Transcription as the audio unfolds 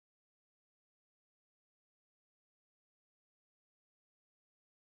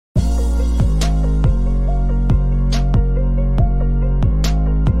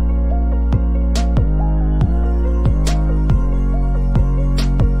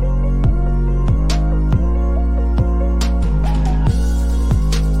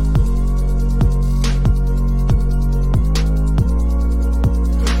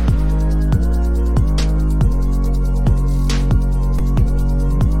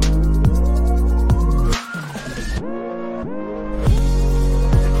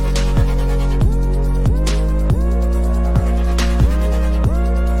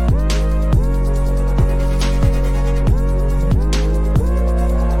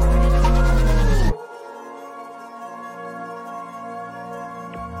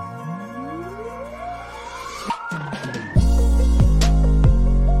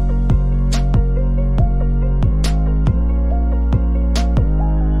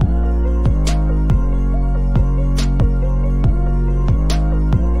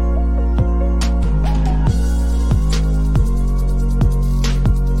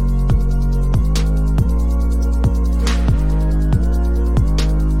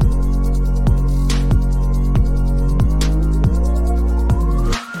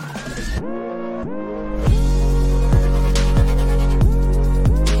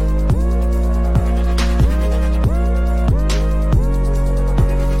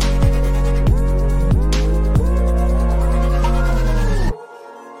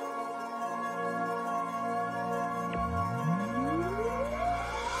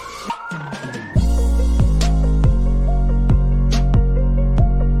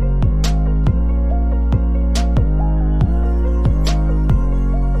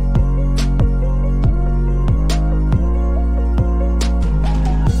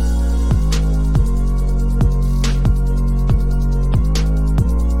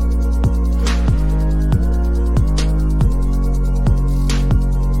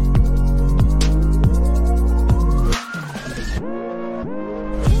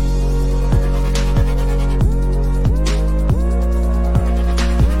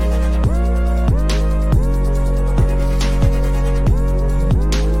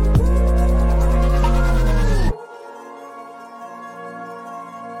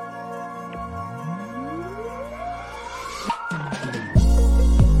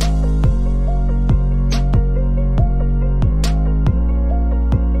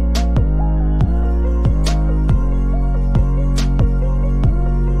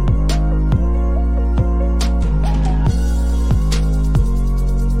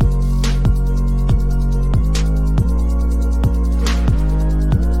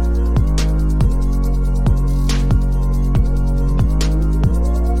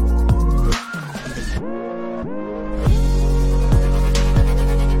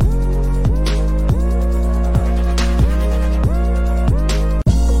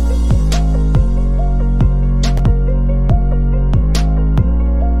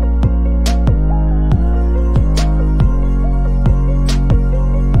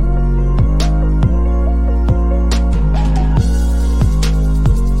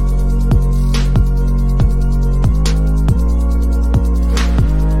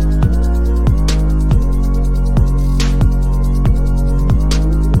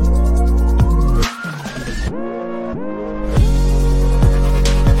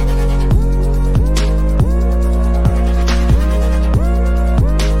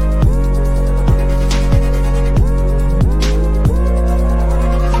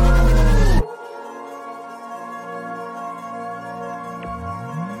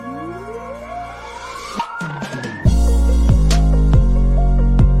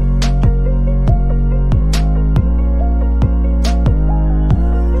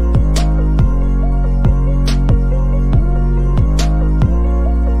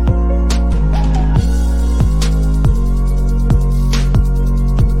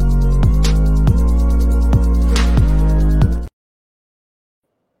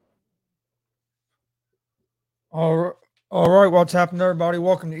All right. What's happening, everybody?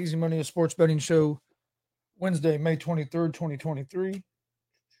 Welcome to Easy Money, a sports betting show. Wednesday, May 23rd, 2023.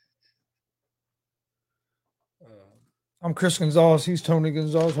 Uh, I'm Chris Gonzalez. He's Tony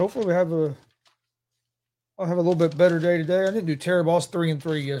Gonzalez. Hopefully, I'll have a little bit better day today. I didn't do terrible. I was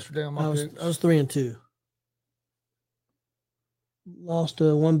 3-3 yesterday on my picks. I was 3-2. Lost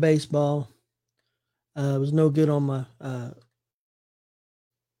one baseball. Was no good on my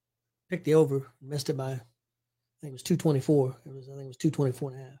picked the over. Missed it by, I think it was 224. I think it was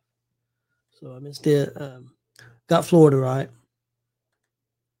 224 and a half. So I missed it. Got Florida right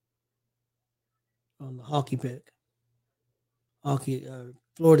on the hockey pick.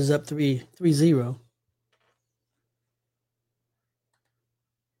 Florida's up 3-0.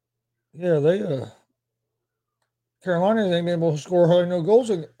 Yeah, Carolina ain't been able to score hardly no goals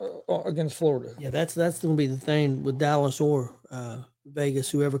against Florida. Yeah, that's going to be the thing with Dallas or Vegas.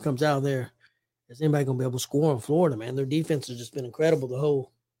 Whoever comes out of there, is anybody going to be able to score on Florida? Man, their defense has just been incredible the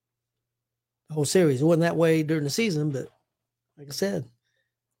whole series. It wasn't that way during the season, but like I said,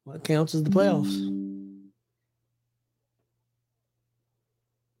 what counts is the playoffs.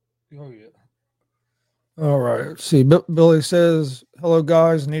 Oh yeah. All right. Let's see. Billy says, "Hello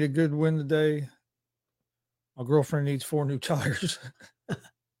guys, need a good win today. My girlfriend needs 4 new tires." He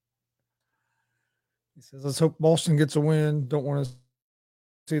says, "Let's hope Boston gets a win. Don't want to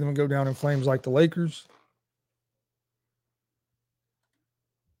see them go down in flames like the Lakers."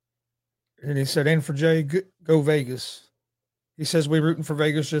 And he said, "And for Jay, go Vegas." He says, "We rooting for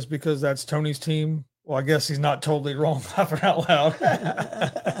Vegas just because that's Tony's team." Well, I guess he's not totally wrong, laughing out loud.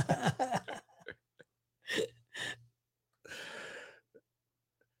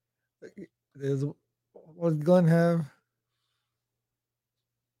 What did Glenn have?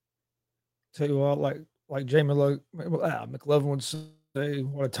 Tell you what, like Jay McLovin would say,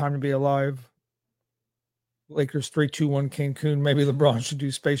 "What a time to be alive." Lakers 3-2-1 Cancun. Maybe LeBron should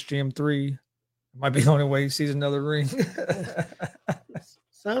do Space Jam 3. Might be the only way he sees another ring.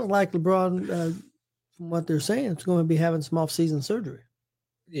 Sounds like LeBron, from what they're saying, it's going to be having some off-season surgery.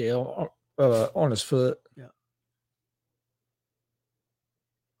 Yeah, on his foot. Yeah.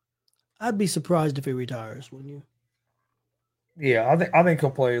 I'd be surprised if he retires, wouldn't you? Yeah, I think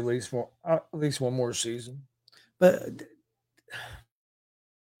he'll play at least one more season. But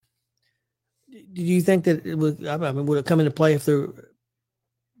do you think that it would? I mean, would it come into play if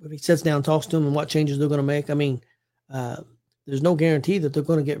he sits down and talks to them and what changes they're going to make? I mean, there's no guarantee that they're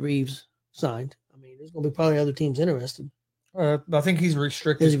going to get Reeves signed. I mean, there's going to be probably other teams interested. I think he's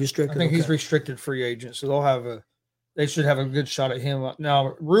restricted. Is he restricted? I think he's restricted free agent, so they should have a good shot at him.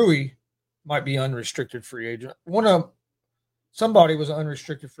 Now, Rui might be unrestricted free agent. Somebody was an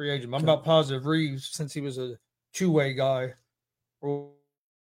unrestricted free agent. I'm about positive Reeves, since he was a two-way guy or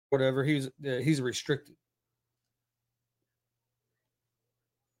whatever, he's restricted.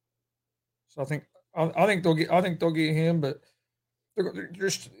 So I think they'll get him, but they're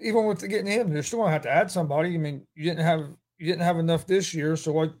just, even with getting him, they're still gonna have to add somebody. I mean, you didn't have enough this year,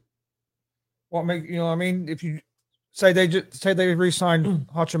 so what make, you know what I mean? If you say they re-signed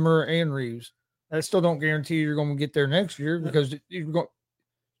Hachimura and Reeves, that still don't guarantee you're going to get there next year, because you're going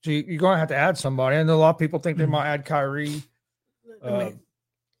to have to add somebody. I know a lot of people think they might add Kyrie.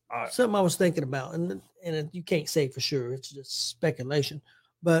 Something I was thinking about, and you can't say for sure, it's just speculation,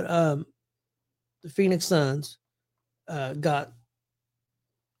 but the Phoenix Suns got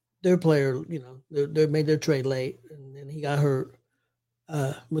their player, they made their trade late, and then he got hurt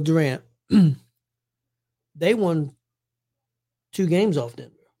with Durant. They won 2 games off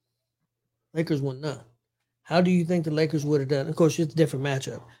Denver. Lakers won none. How do you think the Lakers would have done? Of course, it's a different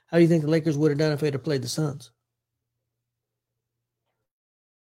matchup. How do you think the Lakers would have done if they had played the Suns?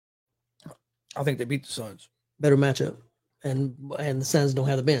 I think they beat the Suns. Better matchup. And the Suns don't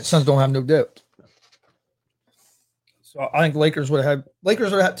have the bench. Suns don't have no depth. So I think Lakers would have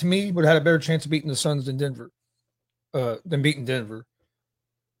to me would have had a better chance of beating the Suns than beating Denver.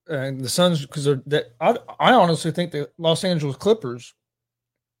 And the Suns, because I honestly think the Los Angeles Clippers,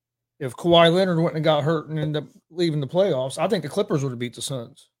 if Kawhi Leonard wouldn't have got hurt and ended up leaving the playoffs, I think the Clippers would have beat the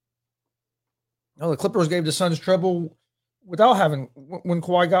Suns. No, the Clippers gave the Suns trouble without when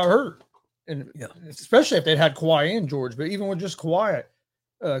Kawhi got hurt, and especially if they'd had Kawhi and George. But even with just Kawhi,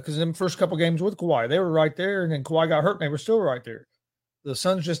 because in the first couple games with Kawhi, they were right there, and then Kawhi got hurt, and they were still right there. The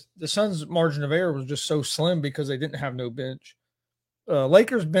Suns' margin of error was just so slim because they didn't have no bench.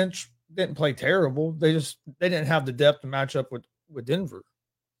 Lakers bench didn't play terrible. They didn't have the depth to match up with Denver.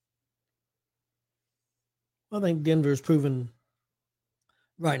 I think Denver's proven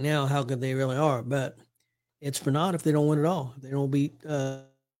right now how good they really are, but it's for naught if they don't win it all. If they don't beat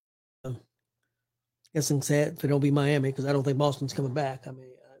guessing sad if it don't be Miami because I don't think Boston's coming back. I mean,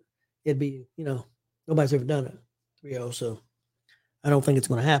 it'd be nobody's ever done it 3-0, so I don't think it's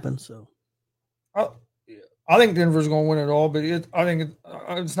going to happen. So I, I think Denver's going to win it all, but I think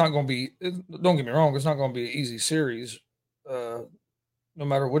it's not going to be. Don't get me wrong; it's not going to be an easy series, no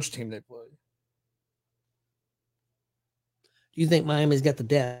matter which team they play. do you think Miami's got the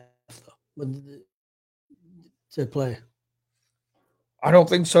depth to play? I don't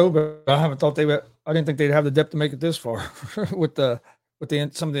think so, but I haven't thought I didn't think they'd have the depth to make it this far with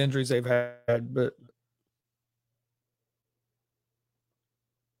some of the injuries they've had. But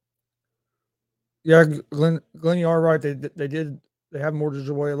yeah, Glenn, you are right. They have mortgaged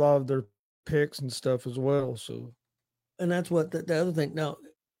away a lot of their picks and stuff as well. So, and that's what the other thing. Now,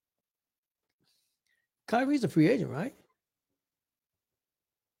 Kyrie's a free agent, right?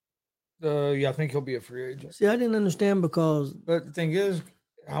 Yeah, I think he'll be a free agent. See, I didn't understand because. But the thing is,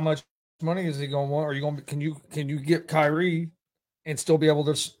 how much money is he going to want? Are you going? Can you get Kyrie and still be able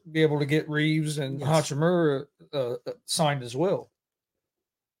to get Reeves and Hachimura signed as well?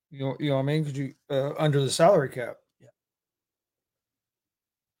 You know what I mean? Could you under the salary cap? Yeah.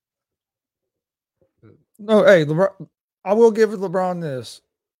 No, hey, LeBron. I will give LeBron this.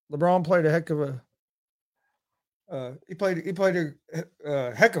 LeBron played a heck of a. He played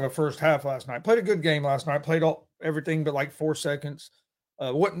a heck of a first half last night. Played a good game last night. Played everything but like 4 seconds.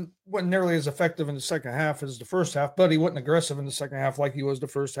 Wasn't nearly as effective in the second half as the first half, but he wasn't aggressive in the second half like he was the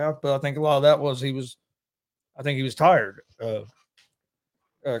first half. But I think a lot of that was I think he was tired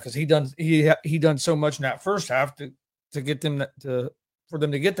because he done so much in that first half to get them for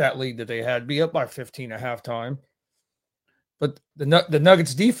them to get that lead that they had, be up by 15 at halftime. But the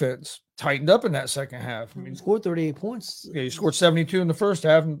Nuggets defense tightened up in that second half. I mean, scored 38 points. Yeah, he scored 72 in the first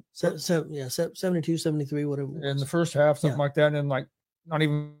half. 72, 73, whatever. In the first half, something like that, and then like not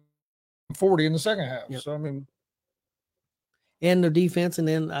even 40 in the second half. Yep. So I mean, and the defense, and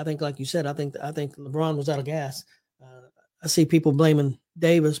then I think, like you said, I think LeBron was out of gas. I see people blaming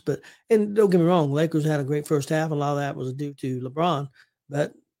Davis, and don't get me wrong, Lakers had a great first half. A lot of that was due to LeBron,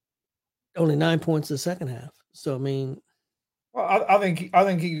 but only 9 points in the second half. So I mean, well, I think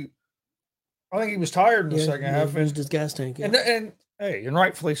he was tired in the second half. He used his gas tank. Yeah. And hey, and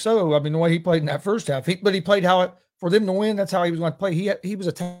rightfully so. I mean, the way he played in that first half, but he played for them to win. That's how he was going to play. He was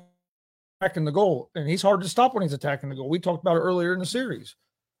attacking the goal, and he's hard to stop when he's attacking the goal. We talked about it earlier in the series,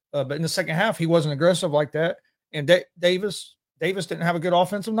 but in the second half, he wasn't aggressive like that. And Davis didn't have a good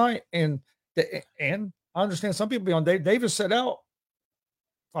offensive night, and I understand some people be on Davis set out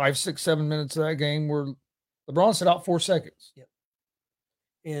 5, 6, 7 minutes of that game where LeBron set out 4 seconds. Yep.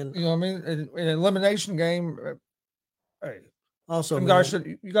 And you know what I mean? In an elimination game, hey, also you got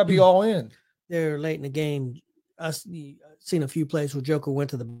to be all in. They're late in the game. I've seen a few plays where Joker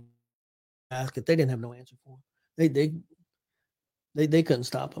went to the basket. They didn't have no answer for him. They couldn't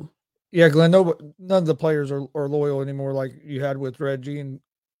stop him. Yeah, Glenn. None of the players are loyal anymore, like you had with Reggie and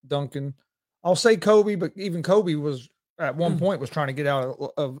Duncan. I'll say Kobe, but even Kobe was at one point was trying to get out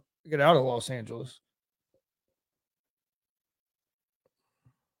of Los Angeles.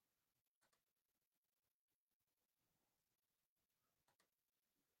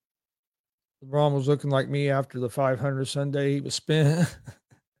 LeBron was looking like me after the 500 Sunday he was spent.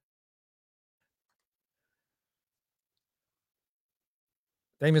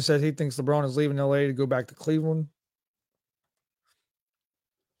 Damon says he thinks LeBron is leaving LA to go back to Cleveland.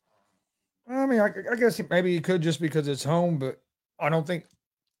 I mean, I guess maybe he could just because it's home, but I don't think.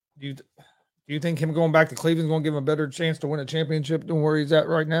 Do you think him going back to Cleveland is going to give him a better chance to win a championship than where he's at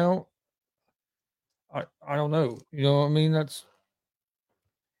right now? I don't know. You know what I mean? That's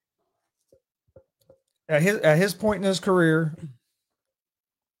at his point in his career.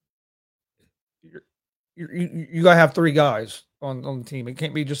 You got to have 3 guys on the team. It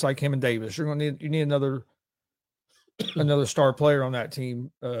can't be just like him and Davis. You need another star player on that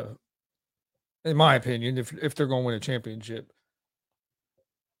team. In my opinion, if they're going to win a championship.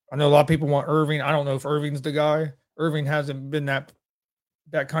 I know a lot of people want Irving. I don't know if Irving's the guy. Irving hasn't been that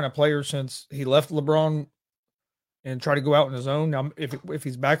kind of player since he left LeBron and tried to go out on his own. Now, if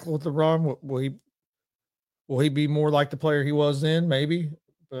he's back with LeBron, will he be more like the player he was then? Maybe,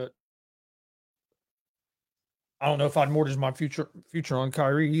 but I don't know if I'd mortgage my future on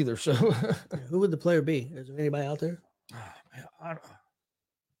Kyrie either. So, who would the player be? Is there anybody out there?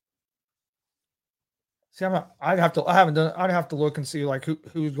 See, I'd have to look and see like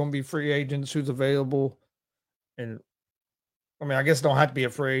who's going to be free agents, who's available, and I mean, I guess it don't have to be a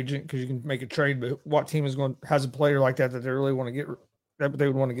free agent because you can make a trade. But what team has a player like that they really want to they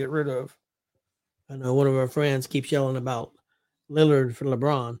would want to get rid of? I know one of our friends keeps yelling about Lillard for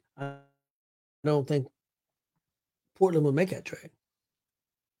LeBron. don't think Portland would make that trade.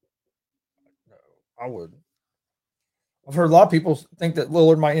 No, I wouldn't. I've heard a lot of people think that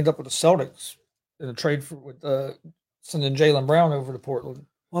Lillard might end up with the Celtics in a trade with sending Jaylen Brown over to Portland.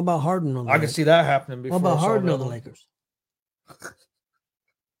 What about Harden on the I could see that happening before. What about I saw Harden that on the one. Lakers?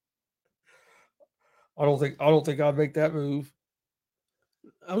 I don't think I'd make that move.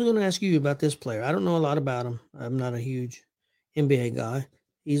 I was going to ask you about this player. I don't know a lot about him. I'm not a huge NBA guy.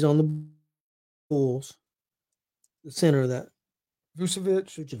 He's on the Bulls, the center of that.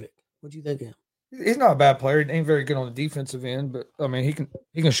 Vucevic. What do you think of him? He's not a bad player. He ain't very good on the defensive end, but I mean, he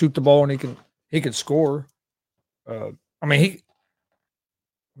can shoot the ball and he can score. I mean,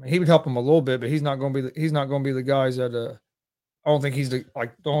 he would help him a little bit, but he's not going to be the guys that I don't think he's the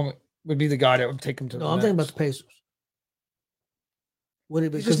only would be the guy that would take him to. No, I'm thinking about the Pacers. Would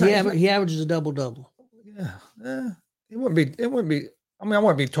it be because he averages a double-double? Yeah, it wouldn't be. I mean, I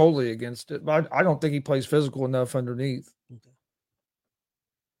wouldn't be totally against it, but I don't think he plays physical enough underneath. Okay.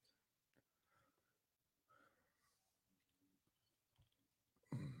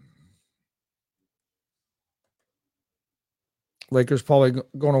 Lakers probably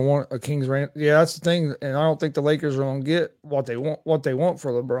going to want a Kings rant. Yeah, that's the thing, and I don't think the Lakers are going to get what they want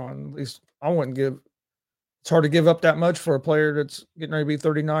for LeBron. At least I wouldn't give. It's hard to give up that much for a player that's getting ready to be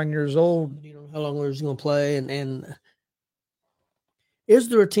 39 years old. You know how long he's going to play, and is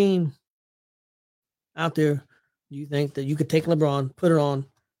there a team out there you think that you could take LeBron, put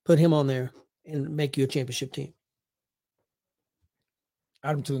him on there, and make you a championship team?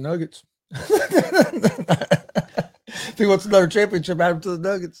 Add him to the Nuggets. If he wants another championship, add him to the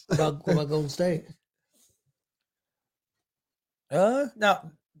Nuggets. What about Golden State?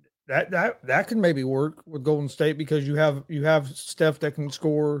 Now that can maybe work with Golden State because you have Steph that can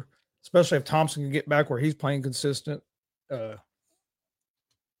score, especially if Thompson can get back where he's playing consistent.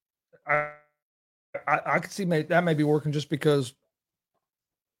 I could see that may be working just because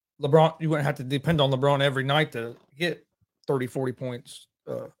LeBron, you wouldn't have to depend on LeBron every night to get 30, 40 points.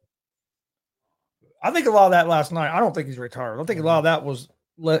 I think a lot of that last night, I don't think he's retired. I think a lot of that was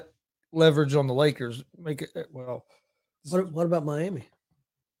leverage on the Lakers. Make it well. What about Miami?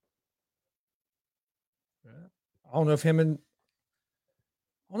 I don't know if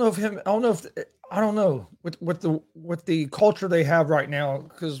with the culture they have right now,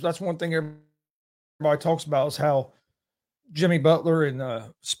 because that's one thing everybody talks about is how Jimmy Butler and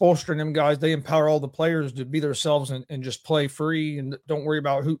Spoelstra and them guys, they empower all the players to be themselves and just play free and don't worry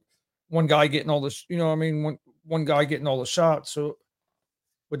about one guy getting all this, one guy getting all the shots. So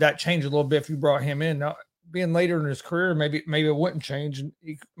would that change a little bit if you brought him in? Now, being later in his career, maybe it wouldn't change. And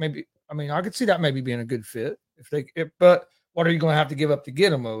I could see that maybe being a good fit but what are you going to have to give up to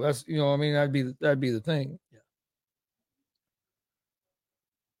get him? Though? That's, that'd be the thing. Yeah.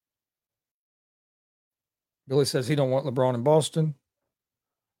 Billy says he don't want LeBron in Boston.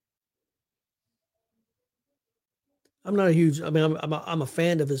 I'm not a huge. I mean, I'm a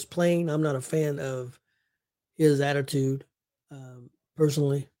fan of his playing. I'm not a fan of his attitude,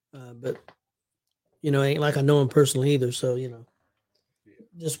 personally. But ain't like I know him personally either. So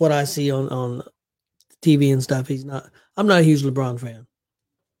just what I see on TV and stuff. I'm not a huge LeBron fan,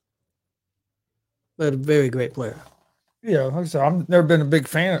 but a very great player. Yeah, like I said, I've never been a big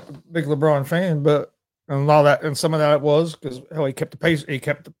LeBron fan, but a lot of that and some of that was because he kept the pace. He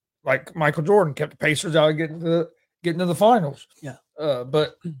kept like Michael Jordan kept the Pacers out of getting to the finals. Yeah.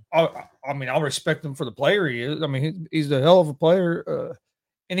 But I'll respect him for the player he is. I mean, he's a hell of a player.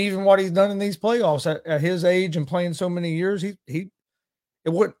 And even what he's done in these playoffs at his age and playing so many years, it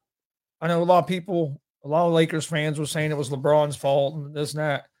wouldn't. I know a lot of Lakers fans were saying it was LeBron's fault and this and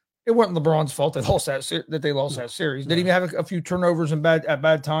that. It wasn't LeBron's fault they lost that series. Did he have a few turnovers at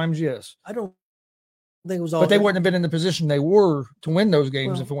bad times? Yes. I don't think it was all. But they wouldn't have been in the position they were to win those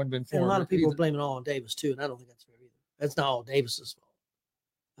games if it wouldn't have been for him. A lot of people are blaming all on Davis too, and I don't think that's fair either. That's not all Davis's fault.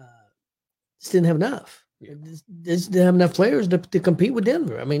 Just didn't have enough. Yeah. Just didn't have enough players to compete with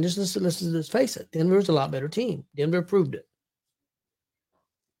Denver. I mean, let's face it. Denver's a lot better team. Denver proved it.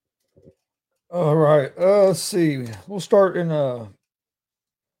 All right. Let's see. We'll start in go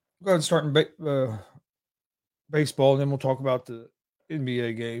ahead and start in baseball, and then we'll talk about the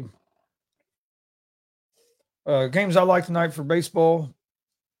NBA game. Games I like tonight for baseball.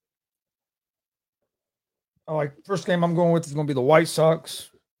 First game I'm going with is going to be the White Sox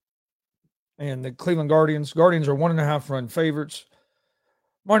and the Cleveland Guardians. Guardians are 1.5 run favorites.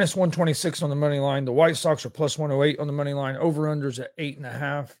 Minus 126 on the money line. The White Sox are plus 108 on the money line. Over-unders at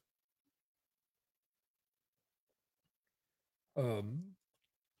 8.5.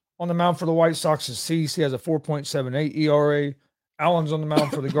 On the mound for the White Sox is Cease. He has a 4.78 ERA. Allen's on the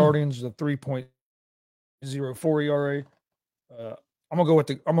mound for the Guardians, the 3.04 ERA. I'm gonna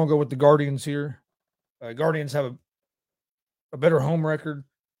go with the Guardians here. Guardians have a better home record,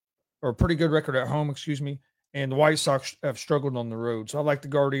 or a pretty good record at home, excuse me. And the White Sox have struggled on the road, so I like the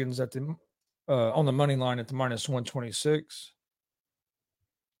Guardians at the on the money line at the minus 126.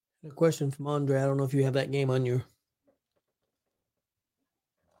 A question from Andre. I don't know if you have that game on your.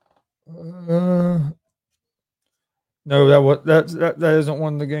 No, that isn't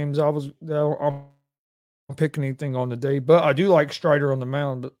one of the games I'm picking anything on today. But I do like Strider on the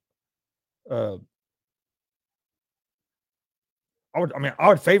mound. But I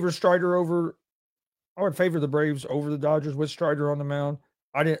would favor Strider over. I would favor the Braves over the Dodgers with Strider on the mound.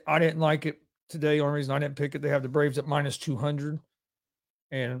 I didn't like it today. Only reason I didn't pick it, they have the Braves at minus 200,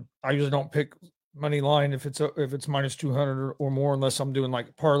 and I usually don't pick money line if it's minus 200 or more unless I'm doing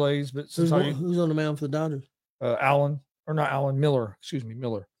like parlays. But who's on the mound for the Dodgers? Miller. Excuse me,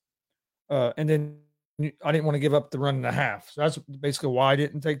 Miller. And then I didn't want to give up the 1.5. So that's basically why I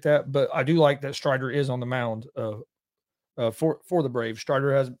didn't take that. But I do like that Strider is on the mound for the Braves.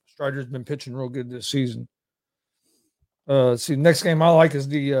 Strider's been pitching real good this season. See, the next game I like is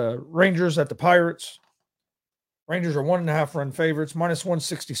the Rangers at the Pirates. Rangers are 1.5 run favorites, minus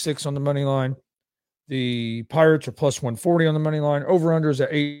 166 on the money line. The Pirates are plus 140 on the money line. Over-under is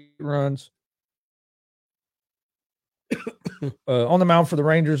at 8 runs. On the mound for the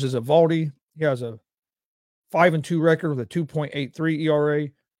Rangers is Eovaldi. He has a 5-2 record with a 2.83 ERA.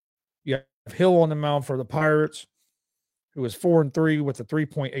 You have Hill on the mound for the Pirates, who is 4-3 with a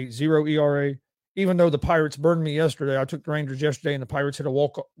 3.80 ERA. Even though the Pirates burned me yesterday, I took the Rangers yesterday, and the Pirates hit a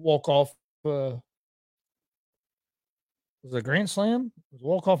walk-off. Was it a grand slam? Was it a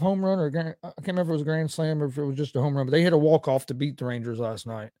walk-off home run? I can't remember if it was a grand slam or if it was just a home run, but they hit a walk-off to beat the Rangers last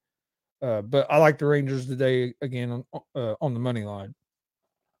night. But I like the Rangers today again on the money line.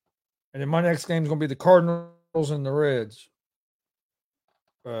 And then my next game is going to be the Cardinals and the Reds.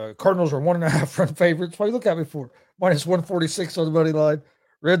 Cardinals are 1.5 run favorites. Why you look at me for? Minus 146 on the money line.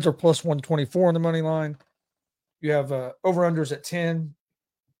 Reds are plus 124 on the money line. You have over-unders at 10.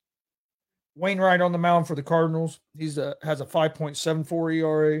 Wainwright on the mound for the Cardinals. He's has a 5.74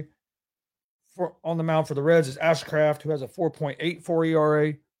 ERA. On the mound for the Reds is Ashcraft, who has a 4.84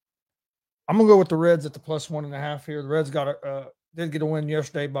 ERA. I'm gonna go with the Reds at the plus 1.5 here. The Reds did get a win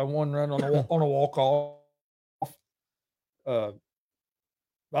yesterday by 1 run on a walk off. I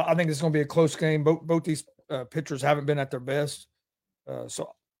think it's gonna be a close game. Both these pitchers haven't been at their best,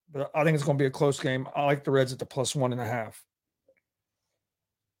 but I think it's gonna be a close game. I like the Reds at the plus 1.5.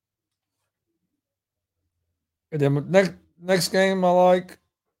 And then next game I like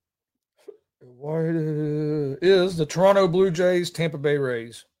is the Toronto Blue Jays, Tampa Bay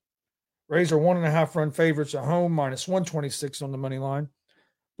Rays. Rays are 1.5 run favorites at home, minus 126 on the money line.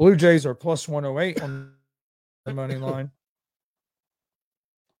 Blue Jays are plus 108 on the money line.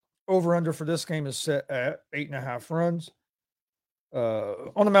 Over-under for this game is set at 8.5 runs.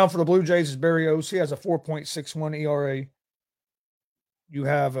 On the mound for the Blue Jays is Barrios. He has a 4.61 ERA. You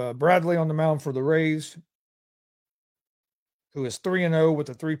have Bradley on the mound for the Rays, who is 3-0 with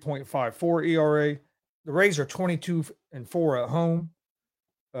a 3.54 ERA. The Rays are 22-4 at home.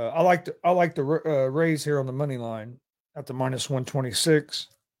 I like the Rays here on the money line at the minus 126.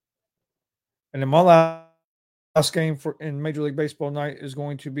 And then my last game in Major League Baseball night is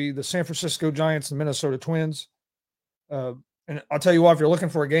going to be the San Francisco Giants and Minnesota Twins. And I'll tell you what, if you're looking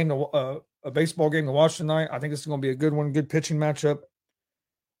for a baseball game to watch tonight, I think it's going to be a good one, good pitching matchup.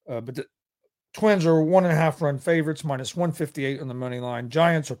 But the Twins are 1.5 run favorites, minus 158 on the money line.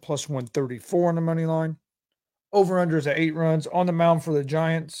 Giants are plus 134 on the money line. Over-under is at 8 runs. On the mound for the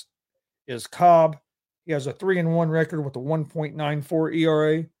Giants is Cobb. He has a 3-1 record with a 1.94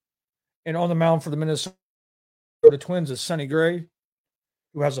 ERA. And on the mound for the Minnesota Twins is Sonny Gray,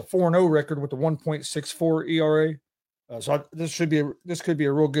 who has a 4-0 record with a 1.64 ERA. This could be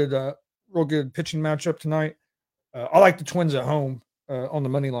a real good pitching matchup tonight. I like the Twins at home on the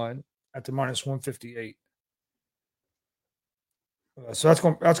money line at the minus 158. So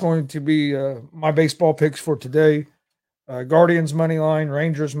that's going to be my baseball picks for today. Guardians money line,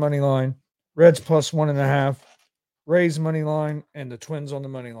 Rangers money line, Reds plus 1.5, Rays money line, and the Twins on the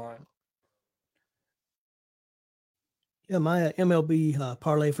money line. Yeah, my MLB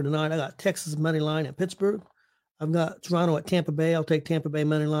parlay for tonight. I got Texas money line at Pittsburgh. I've got Toronto at Tampa Bay. I'll take Tampa Bay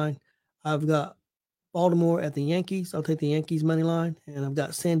money line. I've got Baltimore at the Yankees. I'll take the Yankees money line. And I've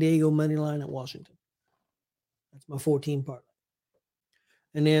got San Diego money line at Washington. That's my 14 parlay.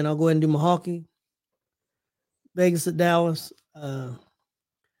 And then I'll go ahead and do my hockey. Vegas at Dallas. It's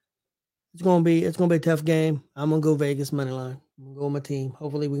gonna be a tough game. I'm gonna go Vegas money line. I'm going to go with my team.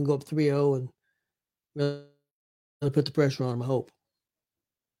 Hopefully we can go up 3-0 and really put the pressure on them, I hope.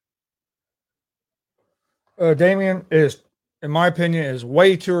 Damian, is, in my opinion, is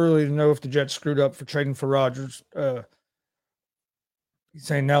way too early to know if the Jets screwed up for trading for Rodgers. He's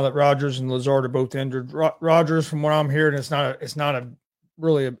saying now that Rodgers and Lazard are both injured. Rodgers, from what I'm hearing, it's not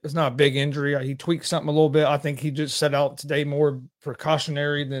a big injury. He tweaked something a little bit. I think he just set out today more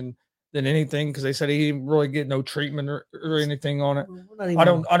precautionary than anything, because they said he didn't really get no treatment or anything on it.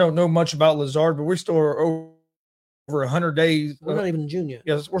 I don't know much about Lazard, but we still are over 100 days. We're not even junior.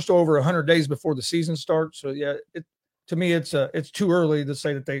 Yes, we're still over 100 days before the season starts. So yeah, to me it's too early to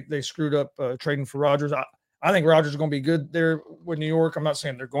say that they screwed up trading for Rodgers. I think Rodgers is going to be good there with New York. I'm not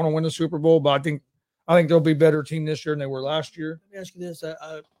saying they're going to win the Super Bowl, but I think they'll be a better team this year than they were last year. Let me ask you this: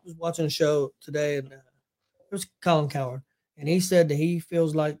 I was watching a show today, and it was Colin Cowherd, and he said that he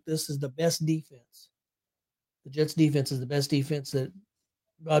feels like this is the best defense. The Jets' defense is the best defense that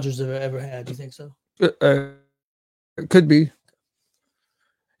Rodgers have ever had. Do you think so? It could be.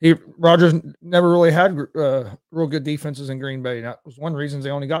 Rodgers never really had real good defenses in Green Bay. That was one reason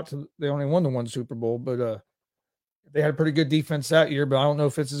they only won the one Super Bowl. But they had a pretty good defense that year. But I don't know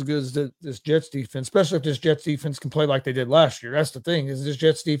if it's as good as this Jets defense, especially if this Jets defense can play like they did last year. That's the thing: is this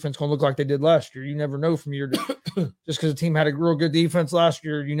Jets defense going to look like they did last year? You never know from year to just because a team had a real good defense last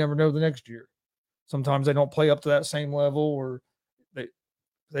year. You never know the next year. Sometimes they don't play up to that same level, or they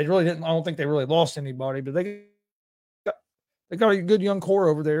really didn't. I don't think they really lost anybody, but they got a good young core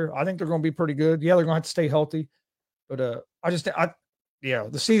over there. I think they're going to be pretty good. Yeah, they're going to have to stay healthy, but the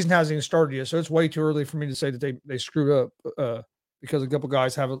season hasn't even started yet, so it's way too early for me to say that they screwed up because a couple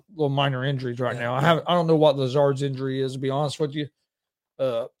guys have a little minor injuries right now. I don't know what Lazard's injury is, to be honest with you.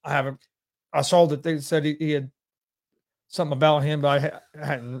 I saw that they said he had something about him, but I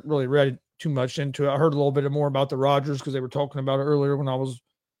hadn't really read too much into it. I heard a little bit more about the Rodgers because they were talking about it earlier when I was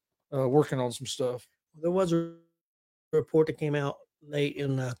working on some stuff. There was a report that came out late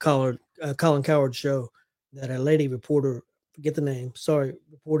in Colin Cowherd's show that a lady reporter, forget the name,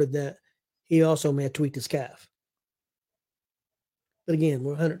 reported that he also may have tweaked his calf. But again,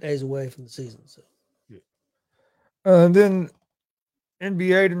 we're 100 days away from the season. So, and then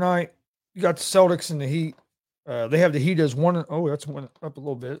NBA tonight, you got the Celtics and the Heat. They have the Heat as one. Oh, that's went up a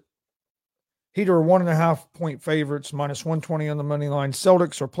little bit. Heat are 1.5 point favorites, minus 120 on the money line.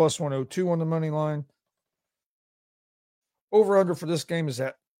 Celtics are plus 102 on the money line. Over under for this game is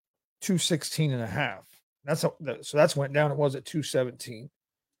at 216.5. So that's went down. It was at 217.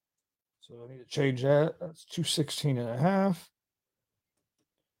 So I need to change that. That's 216.5.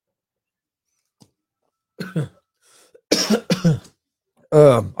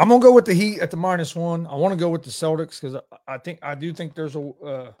 I'm gonna go with the Heat at the -1. I want to go with the Celtics because I do think there's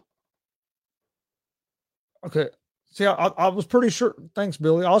a. Okay, see, I was pretty sure. Thanks,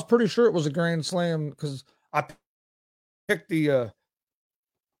 Billy. I was pretty sure it was a grand slam because I picked the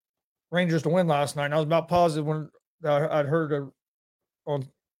Rangers to win last night. And I was about positive when I'd heard on.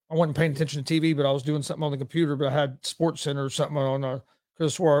 I wasn't paying attention to TV, but I was doing something on the computer. But I had Sports Center or something on.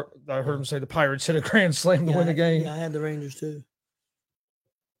 Because I heard him say the Pirates hit a grand slam to win the game. Yeah, I had the Rangers too.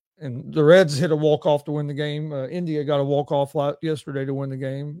 And the Reds hit a walk-off to win the game. India got a walk-off yesterday to win the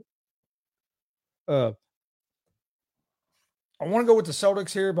game. I want to go with the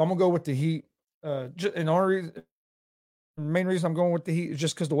Celtics here, but I'm going to go with the Heat. The main reason I'm going with the Heat is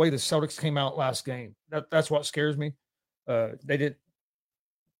just because the way the Celtics came out last game. That's what scares me. They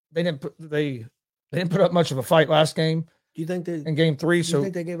didn't put up much of a fight last game. Do you think in game 3? Do you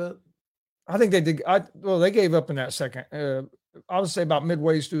think they gave up? I think they did. They gave up in that second. I would say about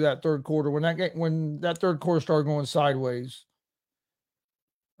midways through that third quarter when that third quarter started going sideways.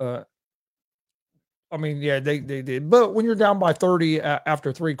 They did. But when you're down by 30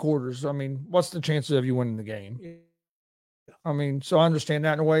 after 3 quarters, I mean, what's the chances of you winning the game? Yeah. I mean, so I understand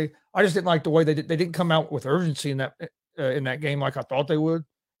that in a way. I just didn't like the way they didn't come out with urgency in that game like I thought they would.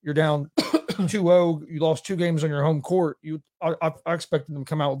 You're down 2-0. You lost 2 games on your home court. I expected them to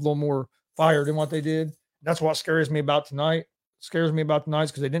come out with a little more fire than what they did. That's what scares me about tonight. Scares me about tonight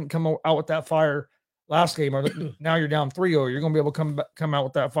because they didn't come out with that fire last game. Now you're down 3-0. You're going to be able to come out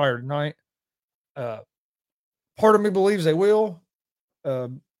with that fire tonight. Part of me believes they will. But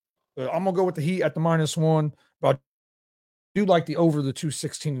I'm going to go with the Heat at the -1. But I do like the over the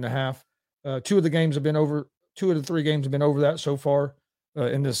 216.5. 2 of the games have been over. 2 of the 3 games have been over that so far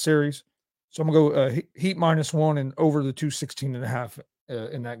in this series. So I'm going to go Heat -1 and over the 216.5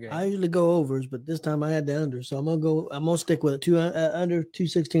 in that game. I usually go overs, but this time I had the under. So I'm going to stick with it. Under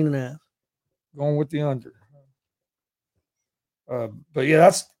 216.5. Going with the under. But yeah,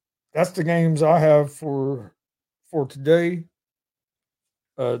 that's the games I have for today.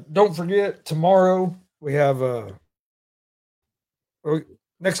 Don't forget, tomorrow we have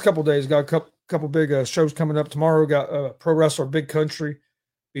next couple days got a couple big shows coming up. Tomorrow we got Pro Wrestler Big Country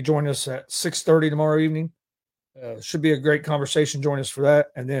be joining us at 6:30 tomorrow evening. Should be a great conversation. Join us for that.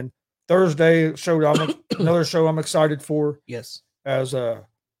 And then Thursday another show I'm excited for. Yes, as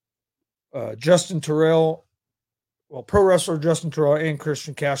Justin Terrell, Pro Wrestler Justin Terrell and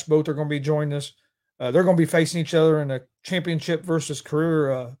Christian Cash both are going to be joining us. They're going to be facing each other in a championship versus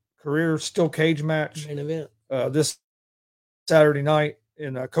career steel cage match main event this Saturday night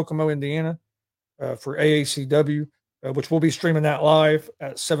in Kokomo, Indiana, for AACW, which we'll be streaming that live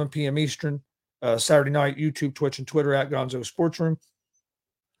at 7 p.m. Eastern. Saturday night, YouTube, Twitch, and Twitter at Gonzo Sports Room.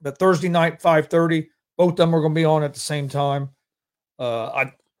 But Thursday night, 5:30, both of them are going to be on at the same time. There's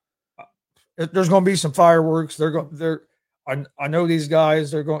going to be some fireworks. I know these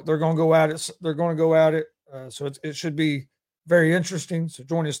guys. They're going to go at it. They're going to go at it. So it should be very interesting. So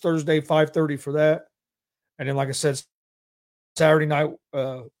join us Thursday, 5:30 for that. And then, like I said, Saturday night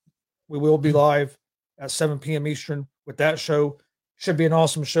we will be live at 7 p.m. Eastern with that show. Should be an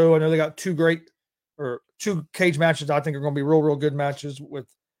awesome show. I know they got two cage matches I think are going to be real good matches. With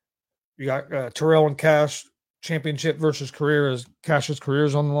you got Terrell and Cash championship versus career, as Cash's career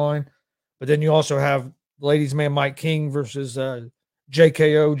is on the line. But then you also have ladies man Mike King versus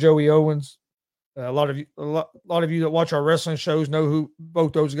JKO Joey Owens. A lot of you that watch our wrestling shows know who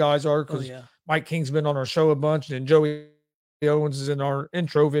both those guys are, because Mike King's been on our show a bunch, and Joey Owens is in our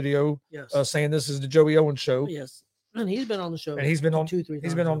intro video saying this is the Joey Owens show. Yes. And he's been on the show. And he's been on 2-3 times.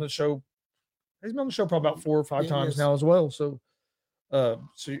 He's been on the show. He's been on the show probably about 4 or 5 times now as well. So,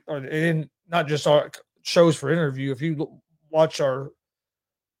 and not just our shows for interview. If you watch our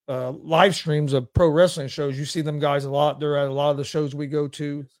live streams of pro wrestling shows, you see them guys a lot. They're at a lot of the shows we go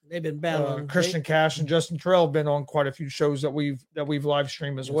to. They've been battling. Christian Cash and Justin Terrell have been on quite a few shows that we've live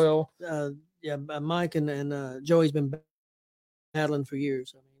streamed as well. Mike and Joey's been battling for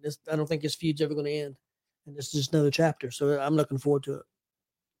years. I mean, I don't think this feud's ever going to end. And this is just another chapter, so I'm looking forward to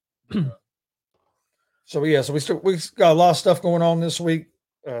it. So we got a lot of stuff going on this week.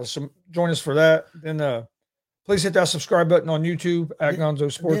 So join us for that. Then please hit that subscribe button on YouTube at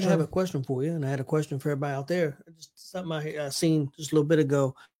Gonzo Sports. I did have a question for you, and I had a question for everybody out there. Just something I seen just a little bit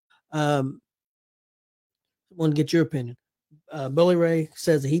ago. I want to get your opinion. Bully Ray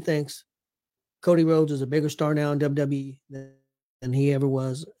says that he thinks Cody Rhodes is a bigger star now in WWE than he ever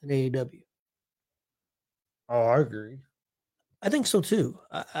was in AEW. Oh, I agree. I think so too.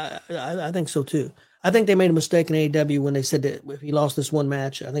 I think so too. I think they made a mistake in AEW when they said that if he lost this one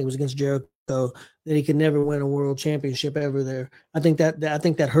match, I think it was against Jericho, that he could never win a world championship ever there. I think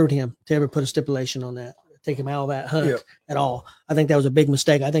that hurt him to ever put a stipulation on that, take him out of that hunt at all. I think that was a big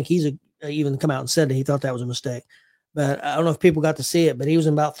mistake. I think he's even come out and said that he thought that was a mistake. But I don't know if people got to see it, but he was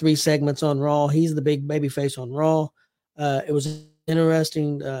in about 3 segments on Raw. He's the big baby face on Raw. It was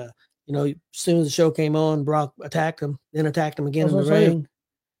interesting. As soon as the show came on, Brock attacked him, then attacked him again in the ring.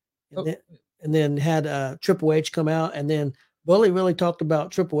 And then had Triple H come out. And then Bully really talked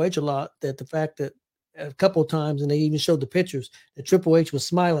about Triple H a lot, that the fact that a couple of times, and they even showed the pictures, that Triple H was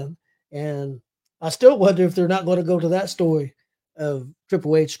smiling. And I still wonder if they're not going to go to that story of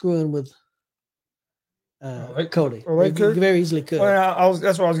Triple H screwing with Cody. Or they could. Very easily could. Well,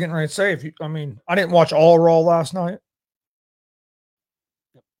 that's what I was getting ready to say. I didn't watch all Raw last night.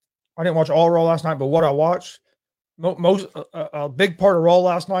 But what I watched, a big part of Raw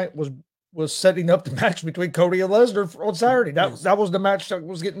last night was setting up the match between Cody and Lesnar on Saturday. That was the match that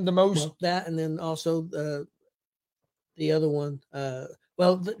was getting the most. Well, that, and then also the other one.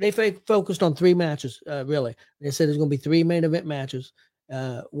 They focused on 3 matches. Really, they said there's going to be 3 main event matches.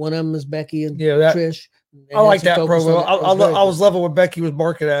 One of them is Becky and Trish. I like that promo. I was level when Becky was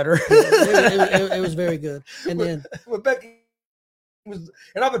barking at her. It was very good. And then with Becky.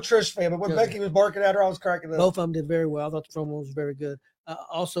 And I'm a Trish fan, but when Becky was barking at her, I was cracking up. Both of them did very well. I thought the promo was very good.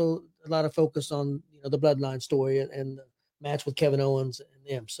 Also, a lot of focus on the Bloodline story and the match with Kevin Owens and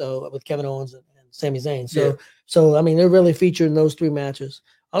them. So with Kevin Owens and Sami Zayn. So I mean, they're really featuring those 3 matches.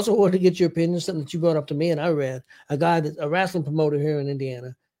 I also wanted to get your opinion, something that you brought up to me, and I read a wrestling promoter here in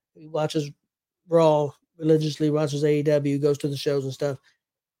Indiana. He watches Raw religiously, watches AEW, goes to the shows and stuff.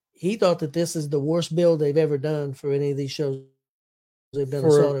 He thought that this is the worst build they've ever done for any of these shows. They've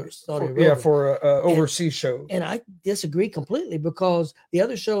done Saudi Arabia. For an overseas show. And I disagree completely, because the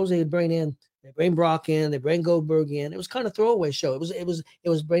other shows they bring Brock in, they bring Goldberg in. It was kind of throwaway show. It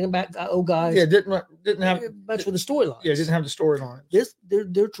was bringing back old guys. Yeah, didn't have much for the storylines. Yeah, didn't have the storylines.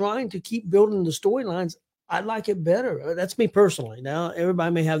 They're trying to keep building the storylines. I like it better. That's me personally. Now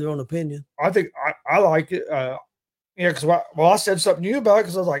everybody may have their own opinion. I think I like it. Yeah, because I said something to you about it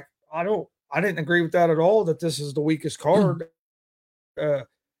because I was like, I didn't agree with that at all. That this is the weakest card, or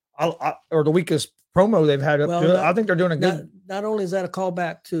the weakest promo they've had up to it. I think they're doing a good. Not only is that a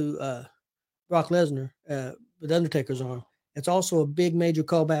callback to Brock Lesnar with Undertaker's arm, it's also a big major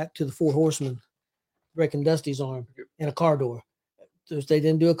callback to the Four Horsemen breaking Dusty's arm in a car door. They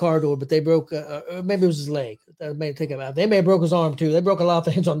didn't do a car door, but they broke. Maybe it was his leg. That made take about. They may have broke his arm too. They broke a lot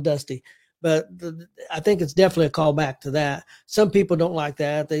of things on Dusty, but I think it's definitely a callback to that. Some people don't like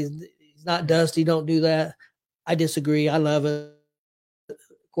that. He's not Dusty. Don't do that. I disagree. I love it.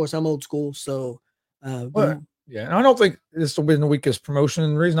 Of course, I'm old school, so. Yeah, and I don't think this will be the weakest promotion.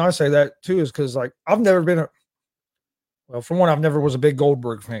 And the reason I say that too is because like I've never been for one, I've never was a big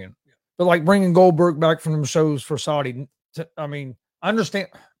Goldberg fan, but like bringing Goldberg back from the shows for Saudi, I mean. I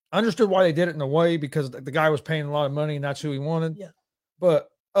understood why they did it in a way because the guy was paying a lot of money and that's who he wanted. Yeah.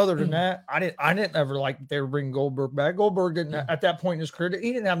 But other than that, I didn't ever like that they were bringing Goldberg back. Goldberg didn't at that point in his career.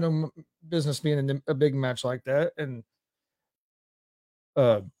 He didn't have no business being in a big match like that. And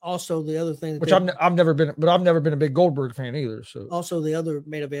also the other thing, which I've never been a big Goldberg fan either. So also the other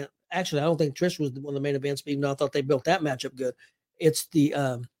main event. Actually, I don't think Trish was one of the main events, even though I thought they built that matchup good. It's the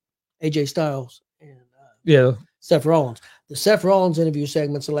AJ Styles and Seth Rollins. The Seth Rollins interview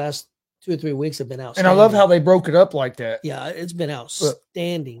segments the last 2 or 3 weeks have been outstanding. And I love how they broke it up like that. Yeah, it's been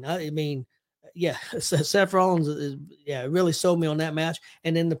outstanding. I mean, Seth Rollins really sold me on that match.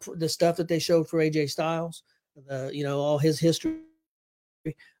 And then the stuff that they showed for AJ Styles, all his history.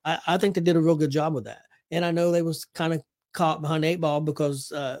 I think they did a real good job with that. And I know they was kind of caught behind the 8 ball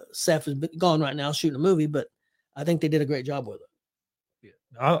because Seth is gone right now shooting a movie, but I think they did a great job with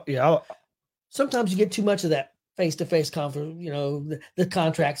it. Sometimes you get too much of that face-to-face conference, the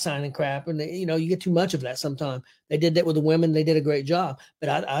contract signing crap, and you get too much of that sometimes. They did that with the women. They did a great job, but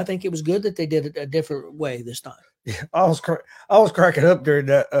I think it was good that they did it a different way this time. Yeah, I was cracking up during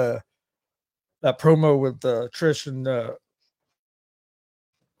that promo with Trish and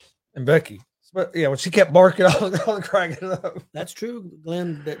Becky. But yeah, when she kept barking, I was cracking up. That's true,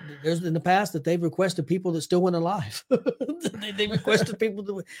 Glenn. There's in the past that they've requested people that still went alive. they requested people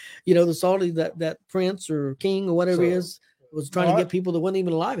to, the Saudi that prince or king or whatever he is was trying to get people that weren't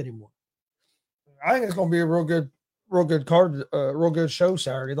even alive anymore. I think it's going to be a real good card, real good show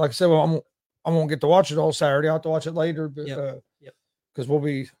Saturday. Like I said, I won't get to watch it all Saturday. I'll have to watch it later, but because we'll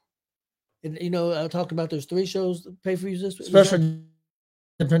be. And I talked about there's 3 shows pay-per-views this week, especially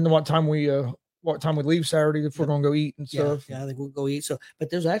depending on what time we leave Saturday, if we're going to go eat and stuff. Yeah, I think we'll go eat. So, but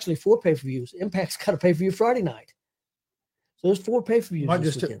there's actually 4 pay-per-views. Impact's got a pay-per-view Friday night. So there's 4 pay-per-views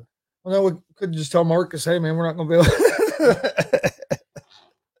this weekend. Well, no, we could just tell Marcus, hey, man, we're not going to be able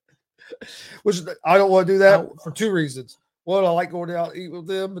Which I don't want to do that for 2 reasons. One, I like going out to eat with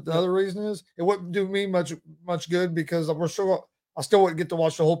them, but the other reason is it wouldn't do me much good because I still wouldn't get to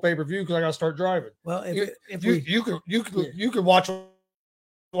watch the whole pay-per-view because I got to start driving. Well, you could watch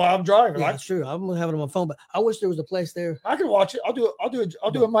while I'm driving. Yeah, that's true. I'm gonna have it on my phone, but I wish there was a place there. I can watch it. I'll do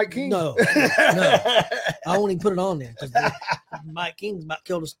a Mike King. No, I won't even put it on there because Mike King's about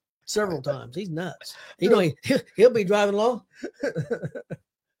killed us several times. He's nuts. He'll be driving along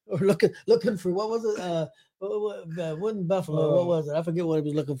or looking for what was it? Wasn't buffalo? What was it? I forget what he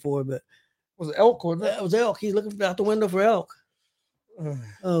was looking for, but was it elk? Wasn't it? It was elk. He's looking out the window for elk.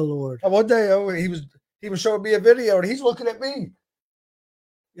 Oh Lord! One day, he was showing me a video, and he's looking at me.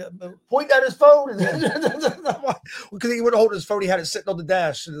 Yeah, point at his phone, because he wouldn't hold his phone. He had it sitting on the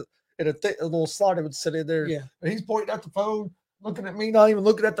dash, and a little slot would sit in there. Yeah, and he's pointing at the phone, looking at me, not even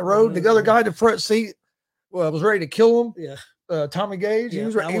looking at the road. The other guy in the front seat, was ready to kill him. Yeah, Tommy Gage. He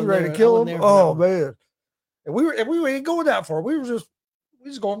was ready to kill him. Oh man, and we ain't going that far. We was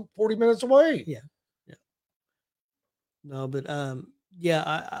going 40 minutes away. Yeah. No, but I'm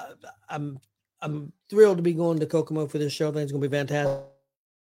thrilled to be going to Kokomo for this show. I think it's gonna be fantastic.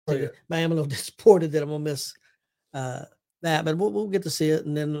 I am a little disappointed that I'm gonna miss that, but we'll get to see it.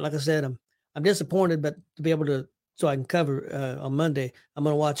 And then, like I said, I'm disappointed, but to be able to, so I can cover on Monday, I'm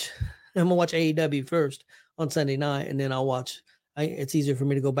gonna watch AEW first on Sunday night, and then I'll watch. It's easier for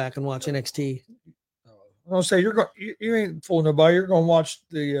me to go back and watch NXT. I'm gonna say you ain't fooling nobody. You're gonna watch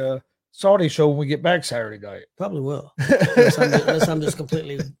the Saudi show when we get back Saturday night. Probably will, unless I'm just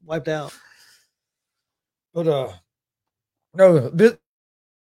completely wiped out. But no.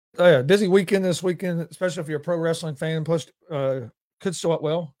 Busy weekend this weekend, especially if you're a pro wrestling fan. Plus, could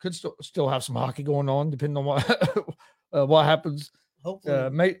still have some hockey going on, depending on what happens.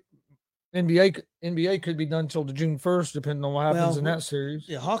 Hopefully, NBA could be done till the June 1st, depending on what happens in that series.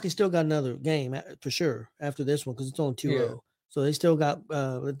 Yeah, hockey still got another game for sure after this one because it's only 2-0. So they still got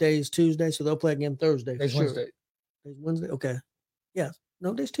the day's Tuesday, so they'll play again Thursday. Wednesday. Today's Wednesday. Okay. Yes.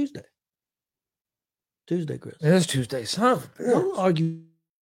 No, today's Tuesday. Tuesday, Chris. It is Tuesday. Son of a bitch. Don't argue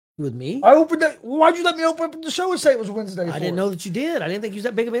with me. I opened it. Why'd you let me open up the show and say it was Wednesday? I didn't know that you did. I didn't think you was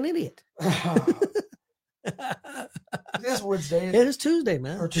that big of an idiot. It is Wednesday. It is Tuesday,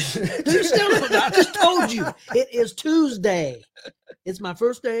 man. You still don't. I just told you. It is Tuesday. It's my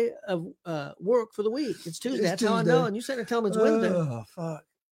first day of work for the week. It's Tuesday. That's how I know. And you said to tell me it's Wednesday. Oh, fuck.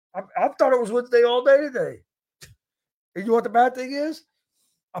 I thought it was Wednesday all day today. And you know what the bad thing is?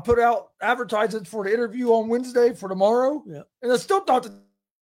 I put out advertisements for the interview on Wednesday for tomorrow. Yep. And I still thought the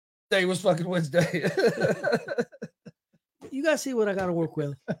day was fucking Wednesday. You guys see what I got to work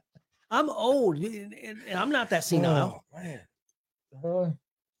with. I'm old, and I'm not that senile. Oh,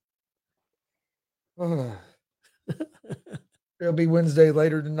 man. It'll be Wednesday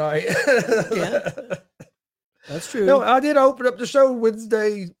later tonight. Yeah, that's true. No, I did open up the show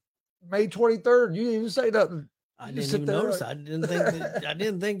Wednesday, May 23rd. You didn't even say nothing. I didn't even notice. I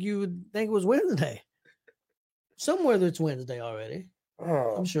didn't think you would think it was Wednesday. Somewhere that's Wednesday already.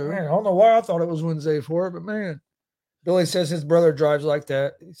 Oh, I'm sure. Man, I don't know why I thought it was Wednesday for it, but man, Billy says his brother drives like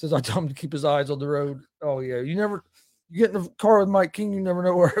that. He says I told him to keep his eyes on the road. Oh yeah, you get in the car with Mike King, you never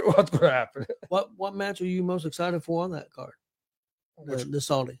know what's going to happen. What match are you most excited for on that card? The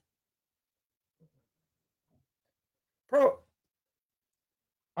Saudi.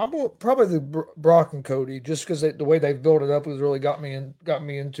 Probably the Brock and Cody, just because the way they built it up has really got me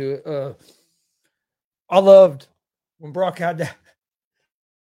into it. I loved when Brock had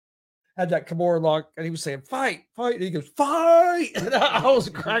that Kimura lock, and he was saying "fight, fight," and he goes "fight," and I was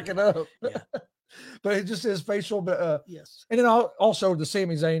cracking up. Yeah. But it just his facial, but yes. And then also the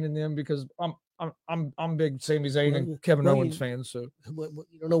Sami Zayn and them, because I'm big Sami Zayn and Kevin Owens fan. So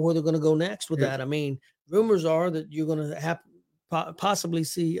you don't know where they're going to go next with that. I mean, rumors are that you're going to possibly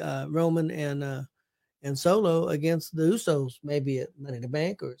see Roman and Solo against the Usos, maybe at Money in the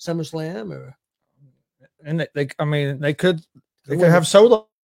Bank or SummerSlam, and they could have Solo.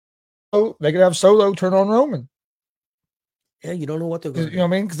 They could have Solo turn on Roman. Yeah, you don't know what they're going to do. You know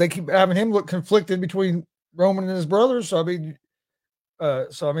what I mean? Because they keep having him look conflicted between Roman and his brothers. So, who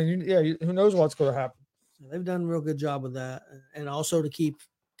knows what's going to happen? They've done a real good job with that. And also to keep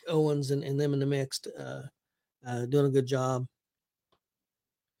Owens and them in the mix, doing a good job.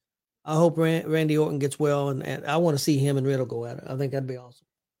 I hope Randy Orton gets well, and I want to see him and Riddle go at it. I think that'd be awesome.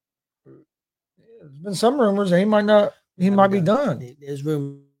 There's been some rumors that he might be done. There's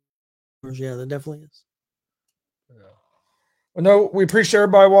rumors. Yeah, there definitely is. Well, no, we appreciate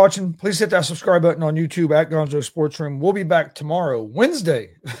everybody watching. Please hit that subscribe button on YouTube at Gonzo Sports Room. We'll be back tomorrow,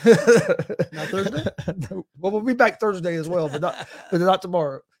 Wednesday. Not Thursday? No, well, we'll be back Thursday as well, but not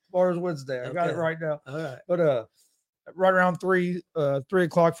tomorrow. Tomorrow's Wednesday. I got it right now. All right. But right around 3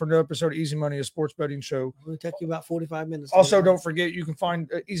 o'clock for another episode of Easy Money, a sports betting show. It'll take you about 45 minutes. Also, don't forget, you can find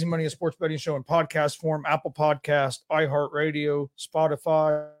Easy Money, a sports betting show in podcast form, Apple Podcast, iHeartRadio,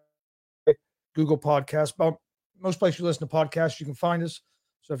 Spotify, Google Podcast. About most places you listen to podcasts, you can find us.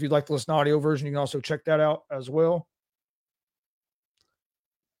 So if you'd like to listen to audio version, you can also check that out as well.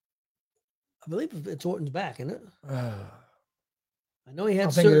 I believe it's Orton's back, isn't it? I know he had.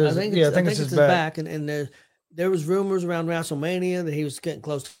 I think it's his back. And there was rumors around WrestleMania that he was getting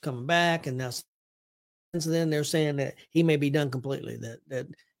close to coming back, and now since then they're saying that he may be done completely, that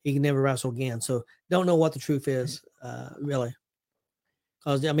he can never wrestle again. So don't know what the truth is, really.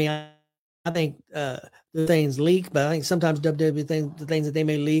 Because I mean, I think the things leak, but I think sometimes WWE the things that they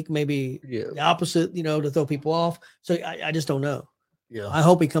may leak may be the opposite, to throw people off. So I just don't know. Yeah, I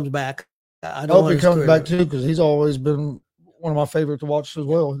hope he comes back. I hope he comes back too, because he's always been one of my favorites to watch as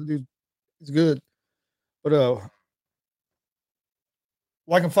well. He's good. But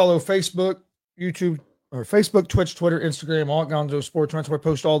like and follow Facebook, YouTube, or Facebook, Twitch, Twitter, Instagram, all at Gonzo Sports. That's where I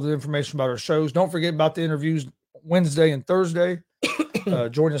post all the information about our shows. Don't forget about the interviews Wednesday and Thursday.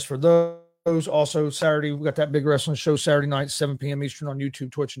 Join us for those. Also, Saturday, we got that big wrestling show Saturday night, 7 p.m. Eastern on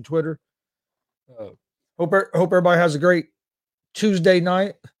YouTube, Twitch, and Twitter. Hope everybody has a great Tuesday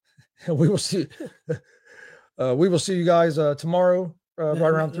night. We will see. We will see you guys tomorrow, right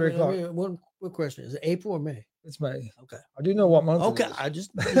around 3 o'clock. One question: is it April or May? It's May. Okay, I do know what month. Okay, it is. I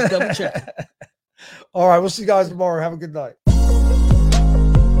just double check. All right, we'll see you guys tomorrow. Have a good night.